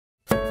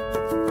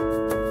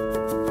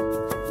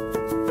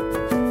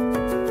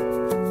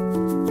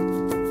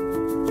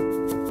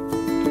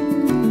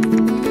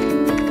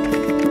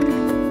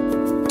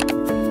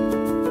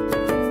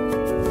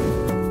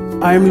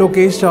I'm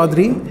Lokesh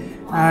Chaudhary,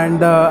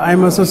 and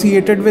I'm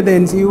associated with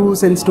NCU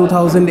since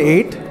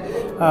 2008.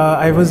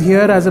 I was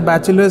here as a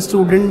bachelor's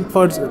student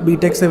for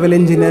B.Tech Civil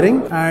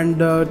Engineering, and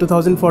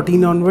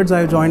 2014 onwards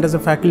I joined as a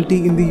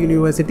faculty in the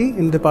university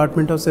in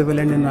Department of Civil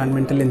and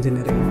Environmental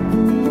Engineering.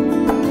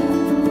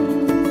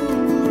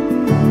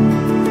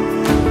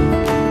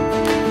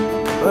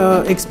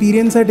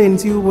 Experience at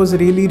NCU was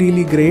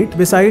really great.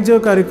 Besides your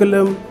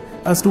curriculum,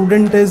 a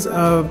student is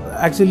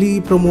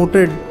actually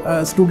promoted,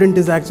 a student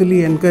is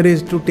actually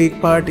encouraged to take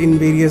part in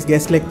various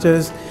guest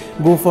lectures,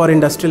 go for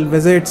industrial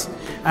visits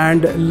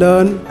and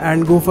learn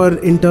and go for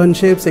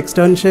internships,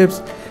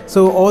 externships.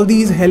 So all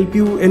these help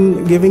you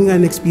in giving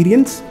an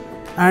experience.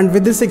 And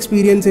with this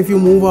experience, if you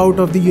move out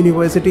of the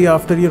university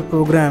after your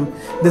program,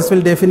 this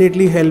will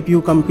definitely help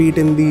you compete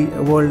in the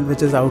world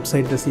which is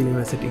outside this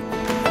university.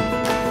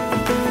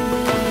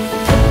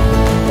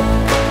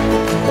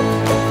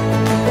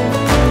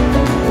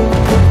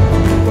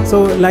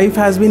 So life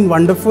has been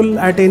wonderful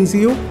at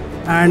NCU,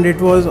 and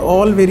it was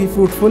all very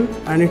fruitful,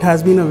 and it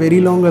has been a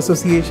very long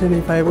association,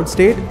 if I would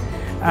state.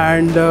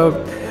 And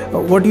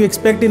what you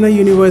expect in a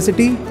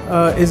university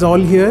is all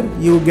here.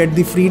 You get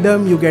the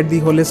freedom, you get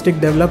the holistic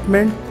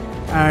development,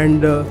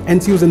 and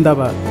NCU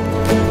Zindabad.